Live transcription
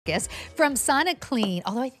From Soniclean,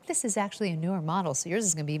 although I think this is actually a newer model, so yours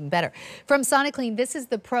is going to be even better. From Soniclean, this is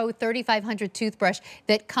the Pro 3500 toothbrush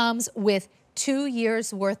that comes with 2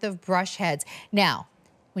 years worth of brush heads. Now,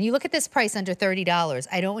 when you look at this price under $30,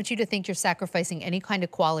 I don't want you to think you're sacrificing any kind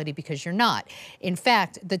of quality, because you're not. In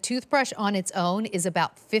fact, the toothbrush on its own is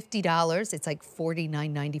about $50. It's like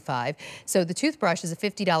 $49.95. So the toothbrush is a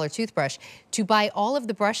 $50 toothbrush. To buy all of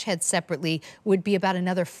the brush heads separately would be about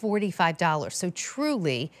another $45. So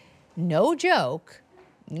truly, no joke,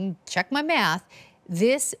 check my math,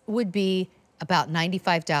 this would be about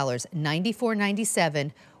 $95,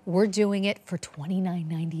 $94.97. We're doing it for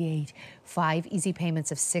 $29.98. 5 easy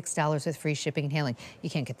payments of $6 with free shipping and handling. You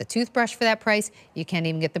can't get the toothbrush for that price. You can't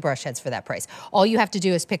even get the brush heads for that price. All you have to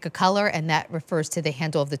do is pick a color, and that refers to the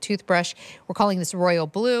handle of the toothbrush. We're calling this royal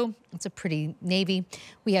blue. It's a pretty navy.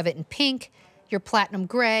 We have it in pink, your platinum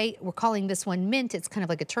gray. We're calling this one mint. It's kind of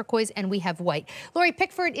like a turquoise, and we have white. Lori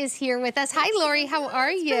Pickford is here with us. Hi, Lori. How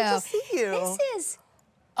are you? Great to see you. This is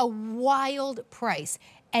a wild price,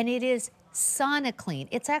 and it is Soniclean.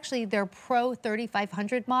 It's actually their Pro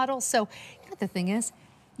 3500 model. So, you know what the thing is?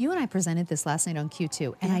 You and I presented this last night on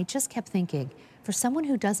Q2, and I just kept thinking, for someone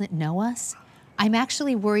who doesn't know us, I'm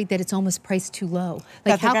actually worried that it's almost priced too low.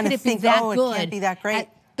 Like, how could it be that good? It can't be that great.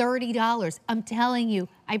 At $30. I'm telling you,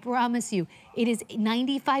 I promise you, it is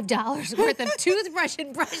 $95 worth of toothbrush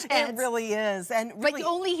and brush heads. It really is. And really,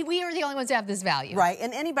 but we are the only ones who have this value. Right,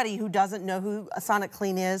 and anybody who doesn't know who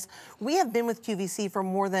Soniclean is, we have been with QVC for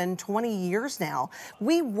more than 20 years now.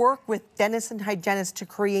 We work with dentists and hygienists to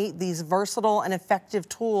create these versatile and effective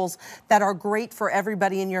tools that are great for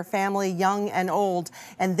everybody in your family, young and old.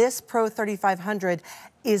 And this Pro 3500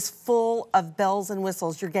 is full of bells and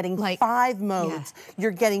whistles. You're getting 5 modes. Yeah.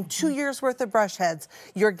 You're getting 2 years worth of brush heads.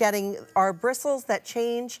 You're getting our bristles that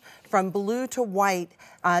change from blue to white,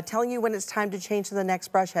 telling you when it's time to change to the next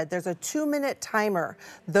brush head. There's a 2-minute timer.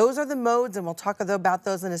 Those are the modes, and we'll talk about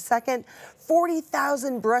those in a second.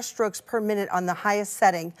 40,000 brush strokes per minute on the highest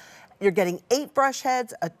setting. You're getting 8 brush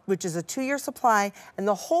heads, which is a 2-year supply, and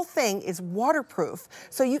the whole thing is waterproof.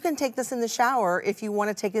 So you can take this in the shower if you want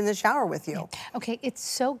to take it in the shower with you. Yeah. Okay, it's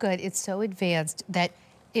so good, it's so advanced that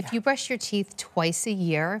if you brush your teeth twice a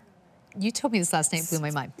year, you told me this last night, it blew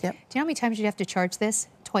my mind. Yep. Do you know how many times you'd have to charge this?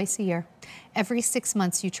 Twice a year. Every 6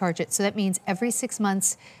 months you charge it. So that means every 6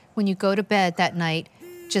 months when you go to bed that night,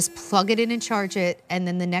 just plug it in and charge it, and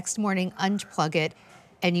then the next morning unplug it,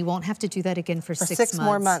 and you won't have to do that again for 6 months. 6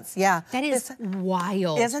 more months, yeah. That is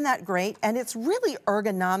wild. Isn't that great? And it's really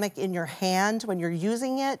ergonomic in your hand when you're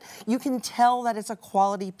using it. You can tell that it's a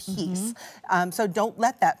quality piece. So don't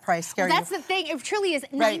let that price scare you. That's the thing. It truly is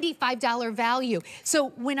 $95 value. So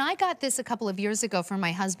when I got this a couple of years ago for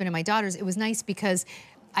my husband and my daughters, it was nice because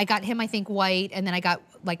I got him, I think, white, and then I got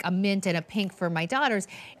like a mint and a pink for my daughters.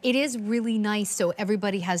 It is really nice, so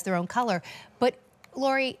everybody has their own color. But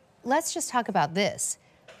Lori, let's just talk about this.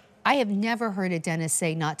 I have never heard a dentist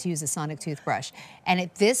say not to use a sonic toothbrush. And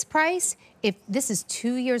at this price, if this is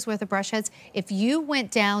 2 years worth of brush heads, if you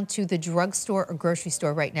went down to the drugstore or grocery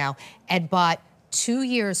store right now and bought 2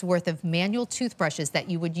 years worth of manual toothbrushes that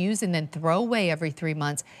you would use and then throw away every 3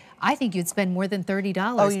 months, I think you'd spend more than $30.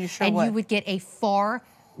 Oh, you sure would. And you would get a far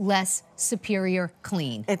less superior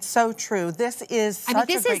clean. It's so true. This is such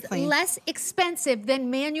a great clean. This is less expensive than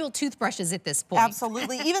manual toothbrushes at this point.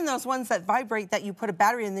 Absolutely. Even those ones that vibrate that you put a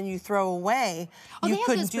battery in and then you throw away, you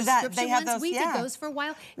couldn't do that. They have those. We did those for a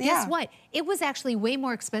while. Guess what? It was actually way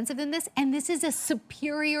more expensive than this, and this is a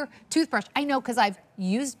superior toothbrush. I know, because I've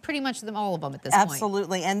used pretty much all of them at this point.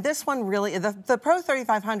 Absolutely. And this one really, the Pro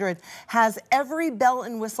 3500 has every bell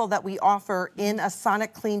and whistle that we offer in a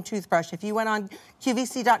Soniclean toothbrush. If you went on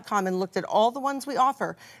QVC.com and looked at all the ones we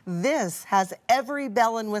offer, this has every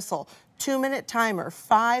bell and whistle. 2-minute timer,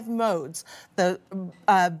 5 modes, the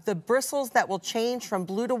bristles that will change from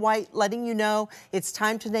blue to white, letting you know it's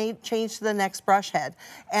time to change to the next brush head.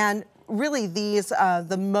 And really these,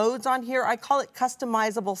 the modes on here, I call it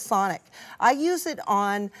customizable sonic. I use it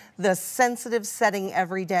on the sensitive setting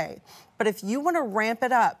every day. But if you want to ramp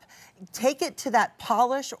it up, take it to that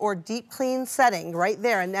polish or deep clean setting right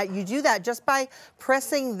there. And that you do that just by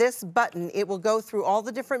pressing this button. It will go through all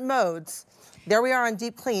the different modes. There we are on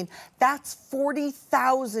deep clean. That's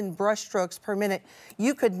 40,000 brush strokes per minute.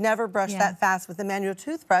 You could never brush that fast with a manual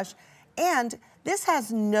toothbrush. And this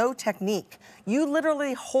has no technique. You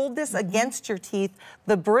literally hold this against your teeth,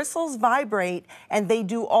 the bristles vibrate, and they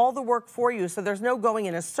do all the work for you. So there's no going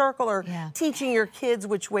in a circle or teaching your kids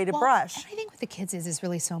which way to brush. And I think what the kids is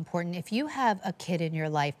really so important. If you have a kid in your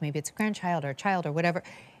life, maybe it's a grandchild or a child or whatever,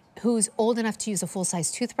 who's old enough to use a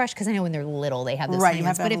full-size toothbrush, because I know when they're little they have those Right, tiny you have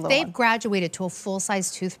ones, to but have a if little they've one. graduated to a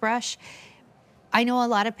full-size toothbrush, I know a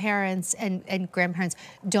lot of parents and grandparents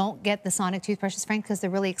don't get the Sonic toothbrushes, Frank, because they're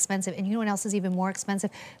really expensive. And you know what else is even more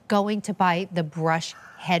expensive? Going to buy the brush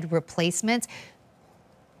head replacements.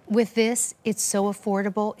 With this, it's so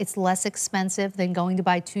affordable. It's less expensive than going to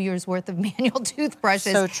buy 2 years worth of manual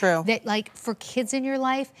toothbrushes. So true. That, like, for kids in your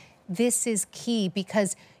life, this is key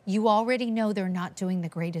because you already know they're not doing the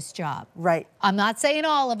greatest job. Right. I'm not saying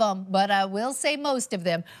all of them, but I will say most of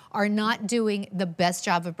them are not doing the best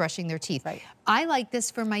job of brushing their teeth. Right. I like this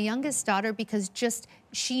for my youngest daughter because just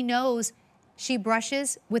she knows she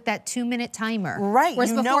brushes with that 2-minute timer. Right, Whereas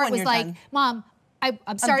you know before when it was you're like, done. Mom,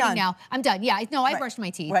 I'm starting done. now. I'm done. Yeah, no, I Right. brushed my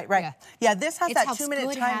teeth. Right, right. Yeah, this has It that helps 2-minute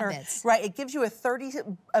good timer. habits. Right, it gives you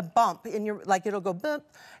a bump in your, like it'll go boop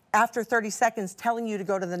after 30 seconds telling you to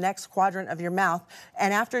go to the next quadrant of your mouth.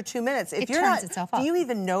 And after 2 minutes, if It you're turns not, itself do off. you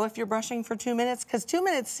even know if you're brushing for 2 minutes? Because 2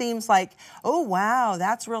 minutes seems like, oh wow,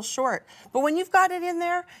 that's real short. But when you've got it in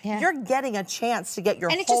there, Yeah. you're getting a chance to get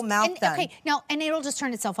your And it whole just, mouth and, done. okay, now, and it'll just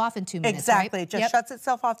turn itself off in 2 minutes, Exactly, right? it just Yep. shuts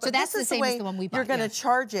itself off. So But that's this the is same way as the one we bought. you're going to yeah.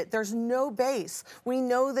 charge it. There's no base. We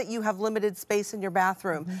know that you have limited space in your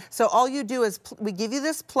bathroom. So all you do is we give you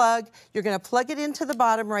this plug. You're going to plug it into the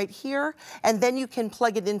bottom right here, and then you can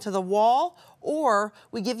plug it into the wall, or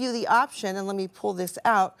we give you the option, and let me pull this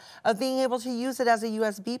out, of being able to use it as a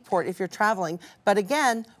USB port if you're traveling. But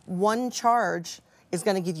again, one charge is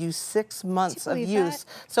going to give you 6 months of believe use.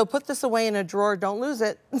 that? So put this away in a drawer. Don't lose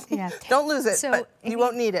it. Yeah. Don't lose it, So but if you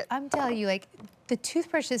won't need it. I'm telling you, like, the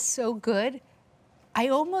toothbrush is so good. I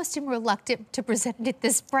almost am reluctant to present it at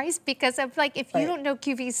this price because I'm like, if you Right. don't know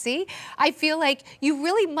QVC, I feel like you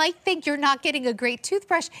really might think you're not getting a great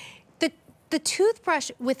toothbrush. The toothbrush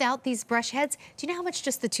without these brush heads, do you know how much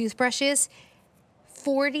just the toothbrush is?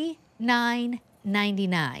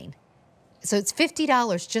 $49.99. So it's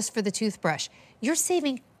 $50 just for the toothbrush. You're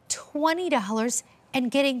saving $20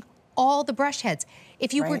 and getting all the brush heads.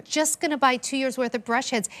 If you were Right. just gonna buy 2 years worth of brush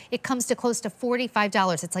heads, it comes to close to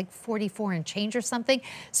 $45. It's like 44 and change or something.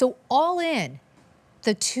 So all in,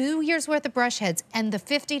 the 2 years worth of brush heads and the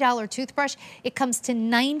 $50 toothbrush, it comes to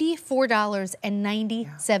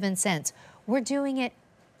 $94.97. We're doing it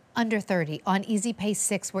under 30 on Easy Pay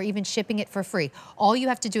 6. We're even shipping it for free. All you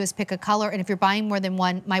have to do is pick a color, and if you're buying more than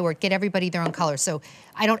one, my word, get everybody their own color. So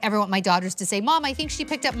I don't ever want my daughters to say, Mom, I think she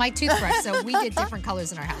picked up my toothbrush. So we did different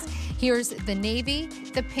colors in our house. Here's the navy,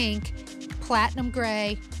 the pink, platinum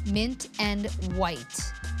gray, mint, and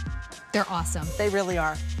white. They're awesome. They really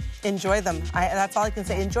are. Enjoy them. That's all I can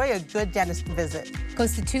say. Enjoy a good dentist visit.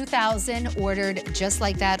 Goes to 2,000 ordered just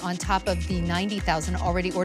like that on top of the 90,000 already ordered.